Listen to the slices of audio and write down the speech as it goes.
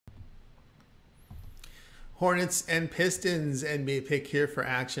Hornets and Pistons NBA pick here for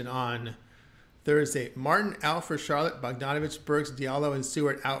action on Thursday. Martin out for Charlotte. Bogdanovich, Burks, Diallo, and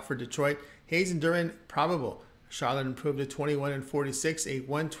Stewart out for Detroit. Hayes and Duran probable. Charlotte improved to 21-46, a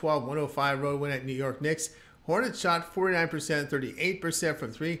 112-105 road win at New York Knicks. Hornets shot 49%, 38%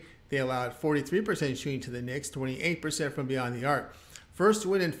 from three. They allowed 43% shooting to the Knicks, 28% from beyond the arc. First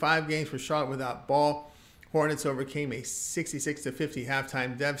win in 5 games for Charlotte without Ball. Hornets overcame a 66-50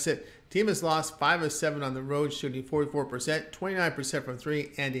 halftime deficit. Team has lost 5 of 7 on the road, shooting 44%, 29% from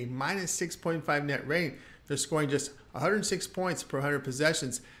three, and a minus 6.5 net rating. They're scoring just 106 points per 100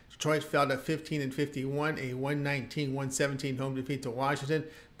 possessions. Detroit fell to 15-51, a 119-117 home defeat to Washington.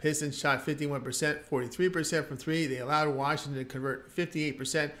 Pistons shot 51%, 43% from three. They allowed Washington to convert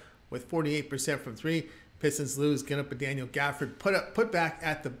 58% with 48% from three. Pistons lose, get up with Daniel Gafford, put back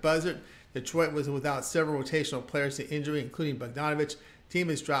at the buzzer. Detroit was without several rotational players to injury, including Bogdanovich. Team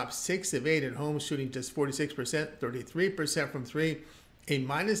has dropped 6 of 8 at home, shooting just 46%, 33% from three, a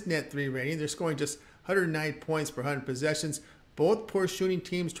minus net 3 rating. They're scoring just 109 points per 100 possessions. Both poor shooting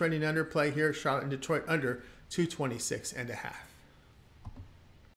teams trending under play here. Charlotte and Detroit under 226.5.